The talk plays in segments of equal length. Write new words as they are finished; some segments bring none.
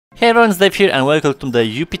Hey everyone, it's Dave here and welcome to the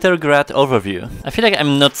Yupitergrad overview. I feel like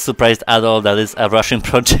I'm not surprised at all that it's a Russian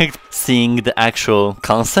project, seeing the actual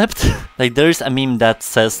concept. Like there is a meme that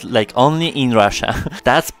says like only in Russia.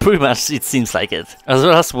 That's pretty much it seems like it. As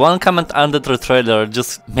well as one comment under the trailer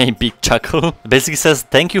just made big chuckle. It basically says,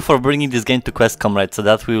 "Thank you for bringing this game to Quest, comrades, so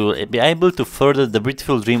that we will be able to further the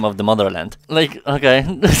beautiful dream of the motherland." Like, okay.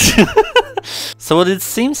 So what it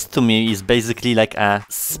seems to me is basically like a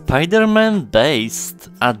Spider-Man based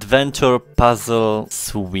adventure puzzle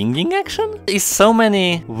swinging action? There's so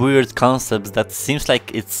many weird concepts that seems like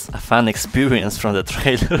it's a fun experience from the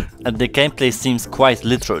trailer. And the gameplay seems quite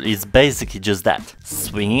literal. It's basically just that.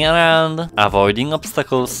 Swinging around, avoiding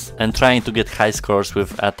obstacles, and trying to get high scores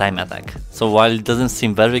with a time attack. So while it doesn't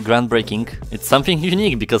seem very groundbreaking, it's something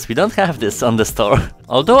unique because we don't have this on the store.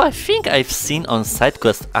 Although I think I've seen on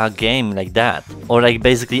SideQuest a game like that. Or like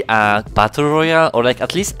basically a battle royale or like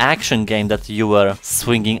at least action game that you were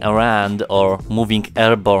swinging around or moving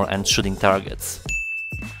airborne and shooting targets.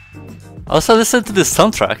 Also listen to this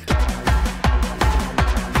soundtrack.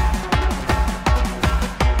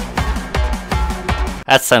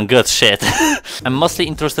 That's some good shit. I'm mostly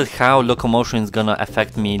interested how locomotion is gonna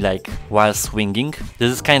affect me like while swinging.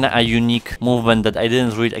 This is kinda a unique movement that I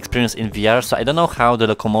didn't really experience in VR, so I don't know how the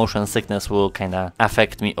locomotion sickness will kinda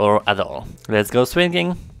affect me or at all. Let's go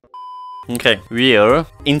swinging. Okay, we're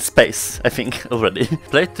in space, I think, already.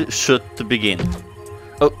 Play to shoot to begin.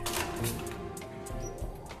 Oh.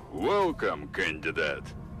 Welcome,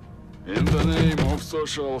 candidate. In the name of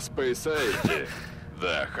social spaceity,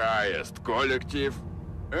 the highest collective,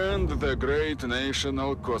 and the great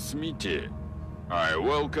national cosmity, I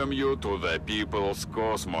welcome you to the People's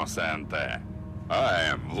Cosmos Center. I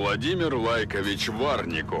am Vladimir Laikovich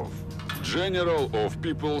Varnikov, General of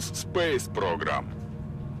People's Space Program.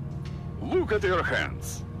 Look at your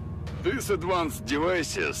hands. These advanced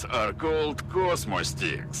devices are called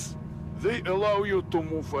Cosmosticks. They allow you to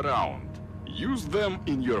move around. Use them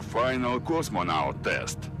in your final cosmonaut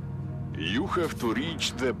test. You have to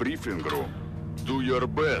reach the briefing room. Do your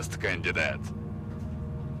best, candidate.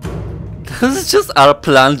 Those just are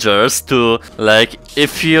plungers to, like,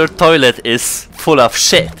 if your toilet is full of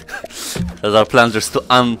shit. Those are plungers to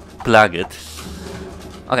unplug it.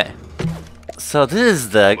 Okay. So this is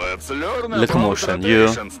the locomotion. You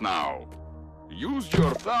now. Use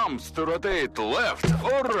your thumbs to rotate left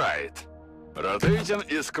or right. Rotating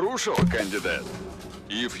is crucial, candidate.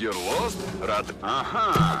 If you're lost,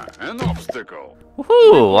 aha, an obstacle.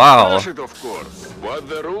 Woohoo, wow. It, of course, but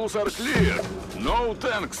the rules are clear. No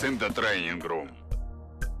tanks in the training room.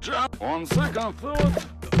 Jump. On second thought,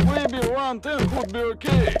 maybe one tank would be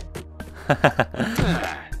okay.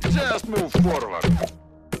 Just move forward.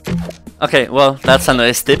 Okay, well, that's a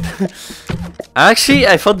nice tip. Actually,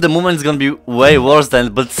 I thought the movement is gonna be way worse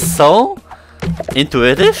than, but so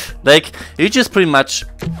intuitive. Like, you just pretty much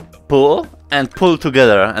pull and pull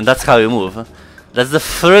together, and that's how you move. That's the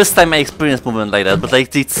first time I experienced movement like that, but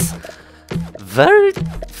like it's very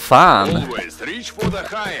fun. Always reach for the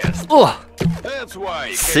highest. Oh. That's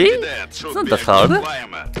why. See? It's not that hard.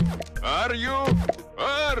 Are you?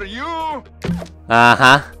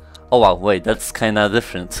 Uh-huh. Oh wow, wait, that's kinda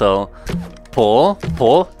different. So pull,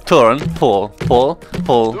 pull, turn, pull, pull,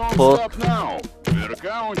 pull, Don't pull. stop now. We're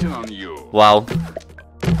counting on you. Wow.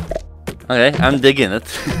 Okay, I'm digging it.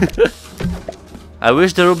 I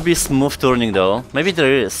wish there would be smooth turning though. Maybe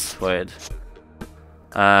there is. Wait.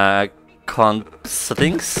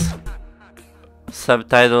 Settings.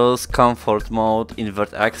 Subtitles, comfort mode,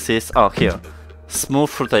 invert axis. Oh, here.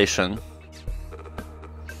 Smooth rotation.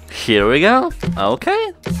 Here we go.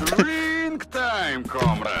 Okay. Swing time,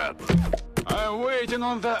 comrade. I'm waiting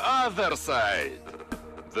on the other side.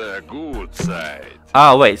 The good side.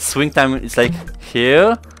 Ah, wait. Swing time is like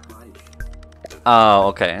here. Oh,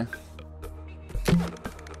 okay.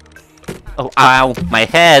 Oh, ow, my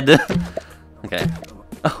head! Okay.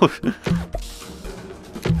 Oh.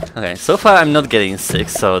 Okay, so far I'm not getting sick,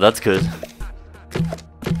 so that's good.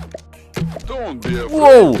 Don't be afraid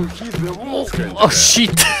Whoa! to hit the walls, Oh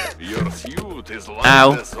shit! Your suit is like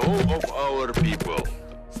Ow. the soul of our people.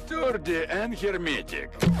 Sturdy and hermetic.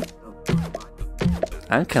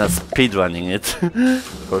 I'm kinda speedrunning it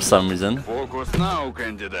for some reason. Focus now,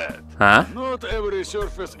 candidate. Huh? Not every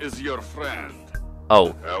surface is your friend.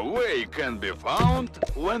 Oh. A way can be found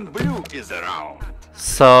when blue is around.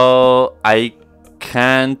 So I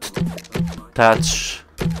can't touch.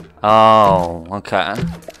 Oh, okay.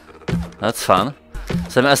 That's fun.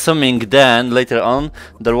 So I'm assuming then later on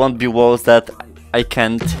there won't be walls that I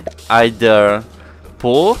can't either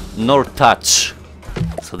pull nor touch.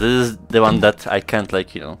 So this is the one that I can't,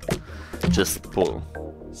 like, you know, just pull.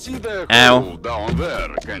 See the Ow. hole down there,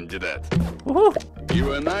 candidate? Woohoo! Give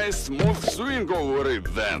a nice smooth swing over it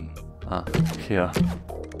then. Ah, here.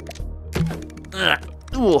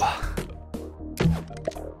 Ooh.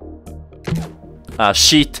 Ah,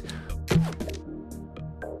 shit.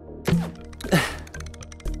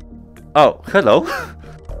 Oh, hello.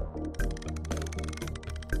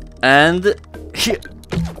 And here.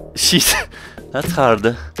 Shit. That's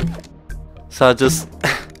hard. So just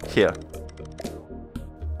here.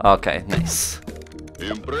 Okay, nice.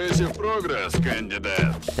 Impressive progress,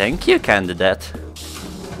 candidate. Thank you, candidate.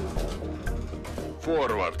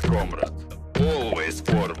 Forward, comrade. Always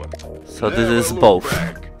forward. So Never this is look both.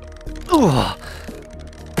 back. Ooh.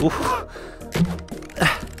 Ooh.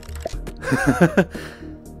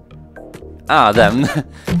 Ah, damn.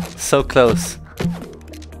 So close.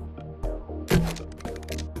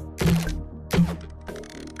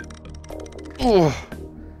 Ooh.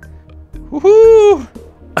 Woohoo!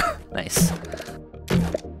 Nice.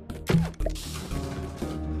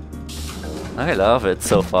 I love it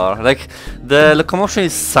so far. Like, the locomotion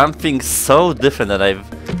is something so different that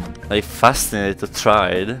I'm fascinated to try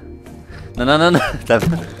it. No, no, no, no.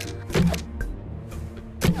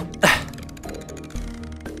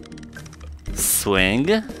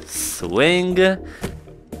 Swing, swing,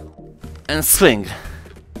 and swing.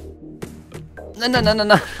 No, no, no, no,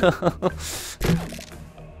 no.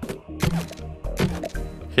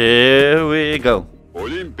 Here we go.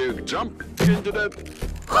 Olympic jump, candidate.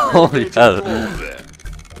 Holy hell.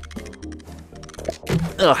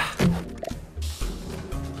 Ugh.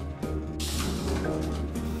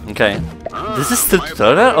 Okay. This is still my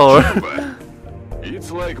tutorial favorite or? jumper.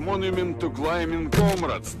 It's like monument to climbing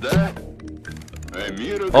comrades, да? A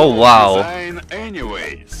miracle Oh, wow. of design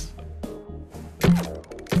anyways.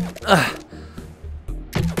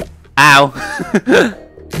 Ow.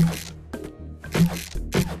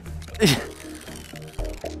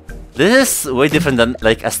 This is way different than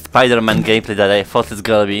like a Spider-Man gameplay that I thought it's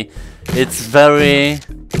gonna be. It's very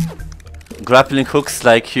grappling hooks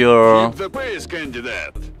like your... Keep the pace,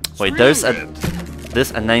 candidate. Wait, Swing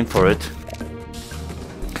there's a name for it.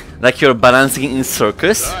 Like you're balancing in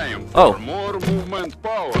circus. Time Oh, for more movement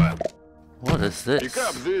power. what is Pick this?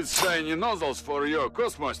 up these shiny nozzles for your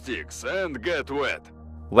Cosmo sticks and get wet.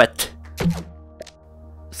 Wet.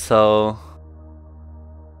 So...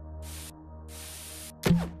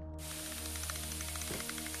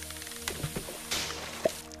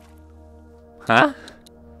 Huh?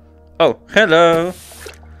 Oh, hello.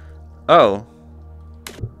 Oh.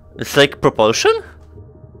 It's like propulsion?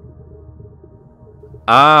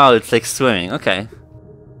 Oh, it's like swimming, okay.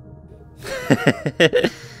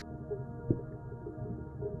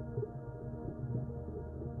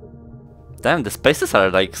 Damn, the spaces are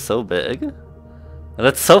like so big.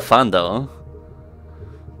 That's so fun though.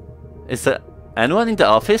 Is there anyone in the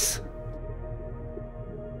office?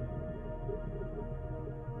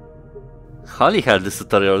 Holy hell, this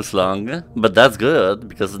tutorial is long, but that's good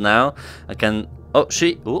because now I can. Oh,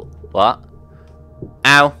 ooh, what?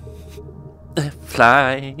 Ow!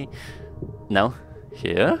 Fly! No,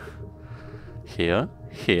 here, here,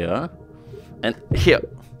 here, and here.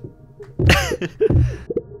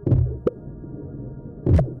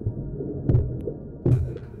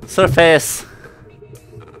 Surface!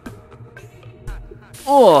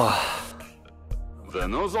 Oh! The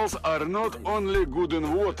nozzles are not only good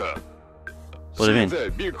in water. What do you mean? See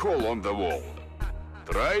the big hole on the wall.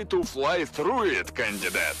 Try to fly through it,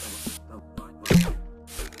 candidate.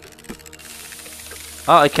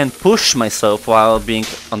 Oh, I can push myself while being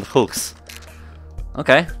on the hooks.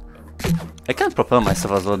 Okay. I can propel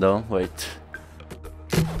myself as well though. Wait.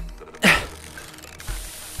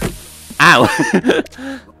 Ow!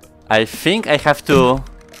 I think I have to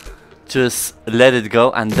just let it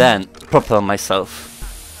go and then propel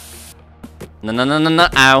myself. No, no, no, no, no,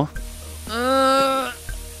 ow.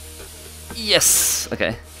 Yes,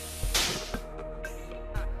 okay.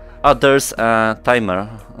 Oh, there's a timer.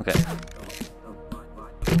 Okay.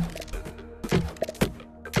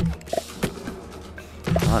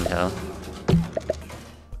 Oh no.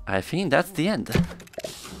 I think that's the end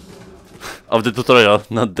of the tutorial,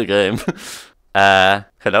 not the game.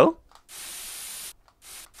 Hello?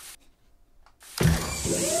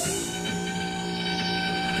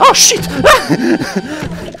 Oh shit!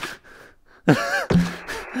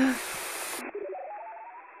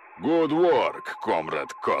 Good work,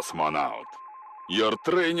 comrade cosmonaut. Your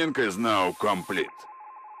training is now complete.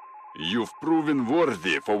 You've proven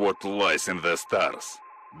worthy for what lies in the stars,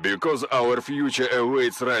 because our future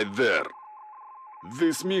awaits right there.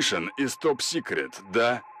 This mission is top secret,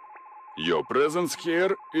 да? Your presence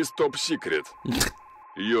here is top secret.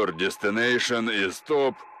 Your destination is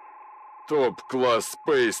top class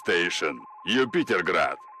space station,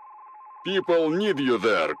 Yupitergrad. People need you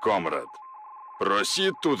there, comrade.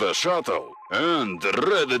 Proceed to the shuttle and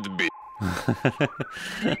let it be.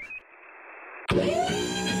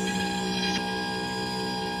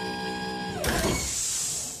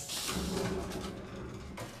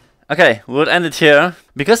 Okay, we'll end it here.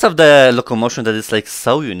 Because of the locomotion that is like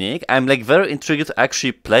so unique, I'm like very intrigued to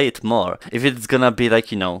actually play it more. If it's gonna be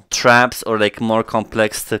like, you know, traps or like more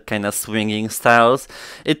complex kind of swinging styles.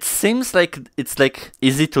 It seems like it's like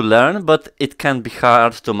easy to learn, but it can be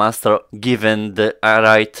hard to master given the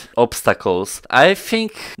right obstacles. I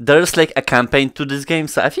think there's like a campaign to this game,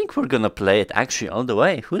 so I think we're gonna play it actually all the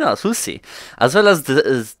way. Who knows, we'll see. As well as the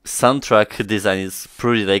soundtrack design is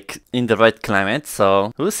pretty like in the right climate,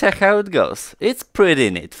 so we'll see how it goes. It's pretty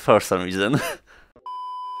neat for some reason.